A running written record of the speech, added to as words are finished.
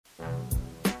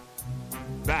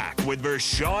back with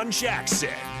Vershawn Jackson.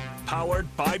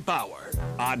 Powered by Bauer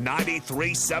on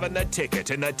 93.7 The Ticket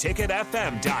and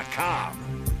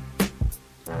theticketfm.com.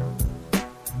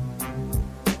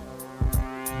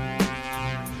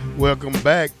 Welcome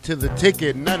back to The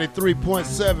Ticket,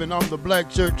 93.7. I'm the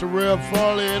Black Shirt Terrell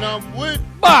Farley, and I'm with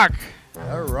Buck.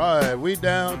 All right, we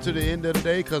down to the end of the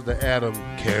day because the Adam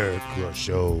Carricker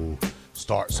Show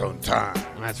starts on time.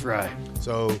 That's right.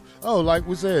 So, like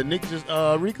we said,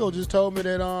 Rico just told me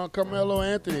that Carmelo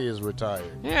Anthony is retired.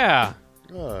 Yeah.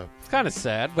 It's kind of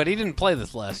sad, but he didn't play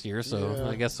this last year, so yeah.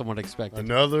 I guess someone expected.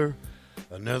 Another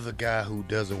guy who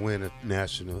doesn't win a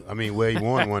national. I mean, he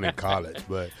won one in college,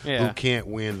 but who can't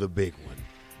win the big one.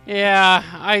 Yeah,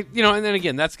 and then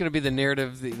again, that's going to be the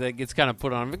narrative that gets kind of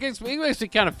put on him. It makes me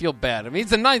kind of feel bad. I mean,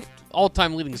 he's the 9th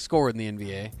all-time leading scorer in the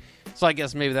NBA, so I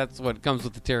guess maybe that's what comes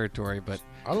with the territory. But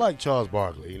I like Charles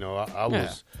Barkley.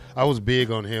 I was big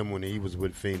on him when he was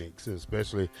with Phoenix,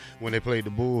 especially when they played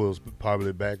the Bulls,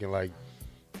 probably back in 95?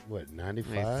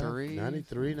 93,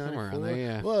 94? There,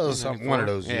 yeah. Well, one of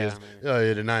those years.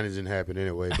 Yeah, the 90s didn't happen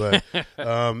anyway. But,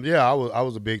 I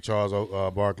was a big Charles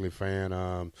Barkley fan,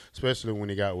 especially when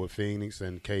he got with Phoenix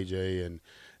and KJ and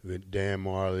with Dan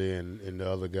Marley and the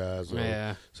other guys.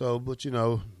 So, but,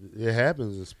 it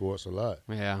happens in sports a lot.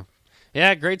 Yeah.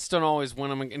 Yeah, greats don't always win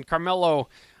them. And Carmelo,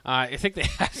 I think they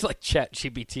have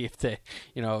ChatGPT if they,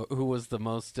 who was the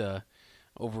most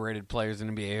overrated players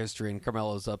in NBA history, and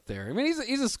Carmelo's up there. I mean,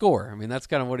 he's a scorer. I mean, that's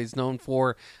kind of what he's known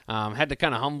for. Had to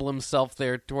kind of humble himself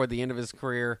there toward the end of his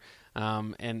career,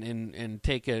 and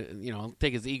take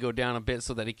his ego down a bit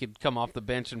so that he could come off the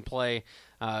bench and play.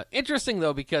 Interesting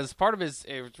though, because part of his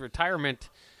retirement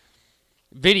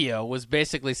video was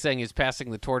basically saying he's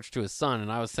passing the torch to his son, and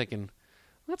I was thinking,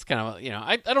 that's kind of,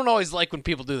 I don't always like when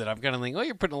people do that. I'm kind of thinking,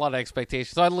 you're putting a lot of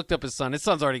expectations. So I looked up his son. His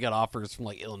son's already got offers from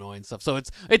Illinois and stuff. So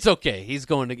it's okay. He's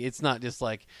going to. It's not just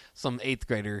like some 8th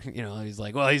grader. He's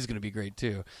like, well, he's going to be great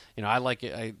too. I like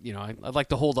it. I'd like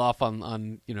to hold off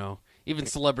on even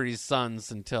celebrities'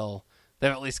 sons until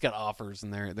they've at least got offers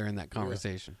and they're in that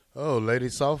conversation. Yeah. Oh,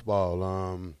 ladies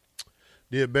softball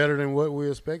did better than what we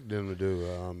expected them to do.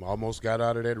 Almost got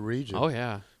out of that region. Oh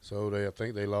yeah. So I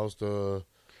think they lost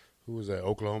who was that?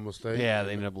 Oklahoma State? Yeah,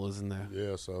 they ended up losing there.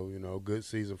 Yeah, so, good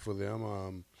season for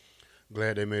them.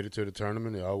 Glad they made it to the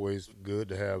tournament. It's always good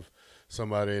to have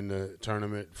somebody in the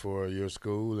tournament for your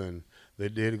school, and they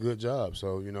did a good job.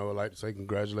 So, I'd like to say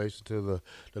congratulations to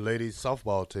the ladies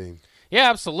softball team. Yeah,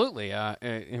 absolutely.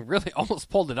 It really almost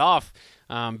pulled it off.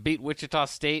 Beat Wichita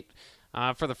State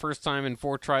for the first time in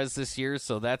 4 tries this year,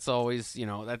 so that's always,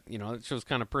 it shows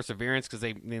kind of perseverance because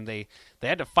they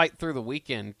had to fight through the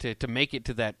weekend to make it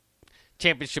to that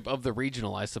championship of the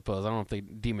regional, I suppose. I don't know if they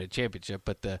deem it a championship,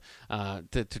 but to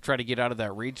try to get out of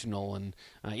that regional, and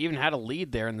even had a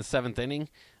lead there in the 7th inning.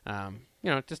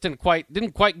 It just didn't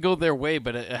quite go their way,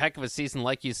 but a heck of a season,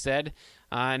 like you said.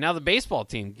 Now the baseball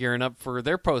team gearing up for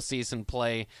their postseason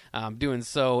play, doing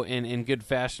so in good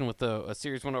fashion with a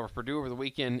series win over Purdue over the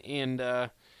weekend, and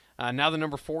now the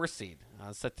number 4 seed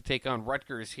set to take on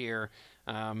Rutgers here,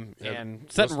 and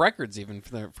setting records even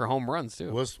for home runs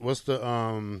too.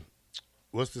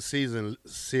 What's the season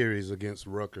series against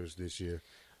Rutgers this year?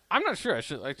 I'm not sure. I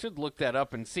should look that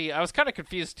up and see. I was kind of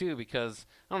confused too because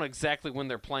I don't know exactly when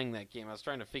they're playing that game. I was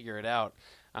trying to figure it out,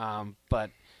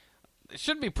 but it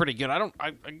should be pretty good. I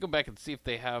can go back and see if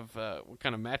they have what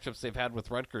kind of matchups they've had with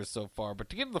Rutgers so far. But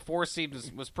to get to the 4 seed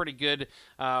was pretty good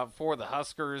for the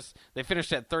Huskers. They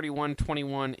finished at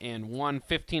 31-21-1,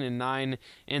 15-9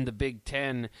 in the Big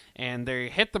Ten, and they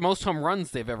hit the most home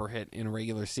runs they've ever hit in a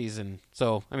regular season.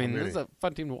 So I mean, it's a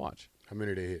fun team to watch. How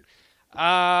many did they hit?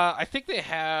 I think they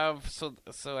have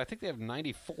I think they have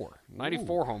 94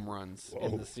 home runs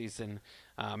in the season.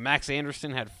 Max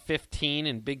Anderson had 15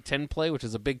 in Big Ten play, which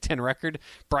is a Big Ten record.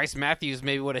 Bryce Matthews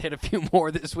maybe would have hit a few more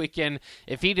this weekend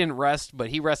if he didn't rest,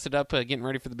 but he rested up getting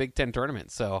ready for the Big Ten tournament.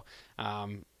 So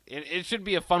it should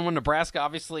be a fun one. Nebraska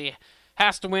obviously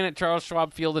has to win at Charles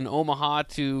Schwab Field in Omaha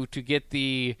to get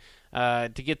the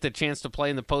chance to play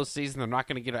in the postseason. They're not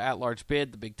going to get an at-large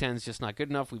bid. The Big Ten's just not good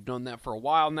enough. We've known that for a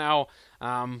while now.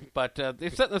 But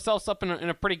they've set themselves up in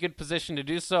a pretty good position to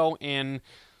do so. And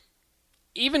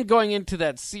even going into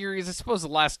that series, I suppose the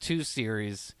last 2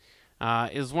 series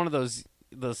is one of those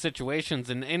situations.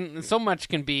 And so much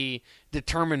can be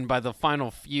determined by the final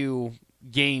few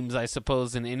games, I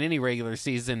suppose, in any regular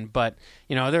season. But,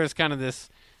 there was kind of this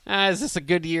is this a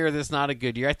good year? Is this not a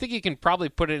good year? I think you can probably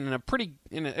put it in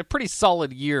a pretty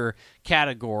solid year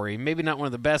category. Maybe not one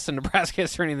of the best in Nebraska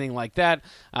or anything like that,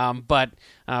 but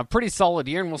pretty solid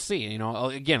year, and we'll see. You know,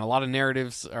 again, a lot of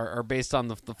narratives are based on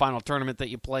the final tournament that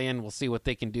you play in. We'll see what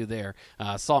they can do there.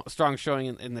 Strong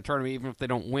showing in the tournament, even if they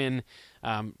don't win.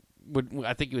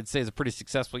 I think you would say is a pretty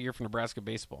successful year for Nebraska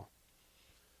baseball.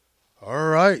 All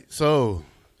right, so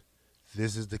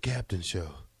this is the Captain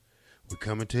Show. We're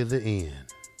coming to the end.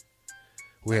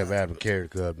 We have Adam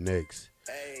Carrick up next.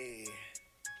 Hey.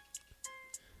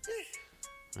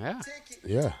 Yeah.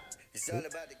 Yeah. It's all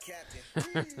about the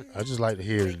captain. I just like to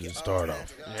hear it to start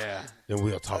off. Yeah. Then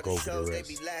we'll talk over the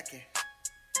rest.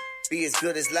 Be as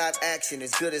good as live action,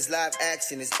 as good as live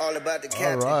action. It's all about the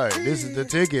captain. All right, this is the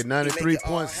Ticket,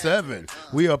 93.7.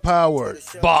 We are powered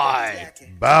by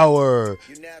Bauer.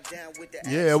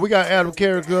 Yeah, we got Adam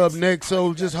Carrick up next,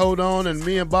 so just hold on, and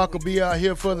me and Bach will be out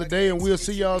here for the day, and we'll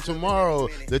see y'all tomorrow.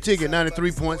 The Ticket,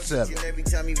 93.7. Every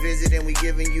time you visit and we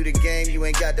giving you the game, you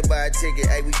ain't got to buy a ticket.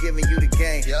 Hey, we giving you the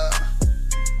game. Yeah.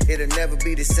 It'll never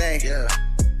be the same. Yeah.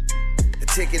 The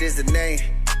Ticket is the name.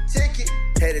 Ticket.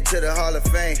 Headed to the Hall of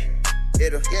Fame.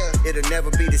 It'll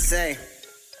never be the same.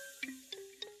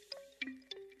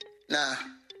 Nah.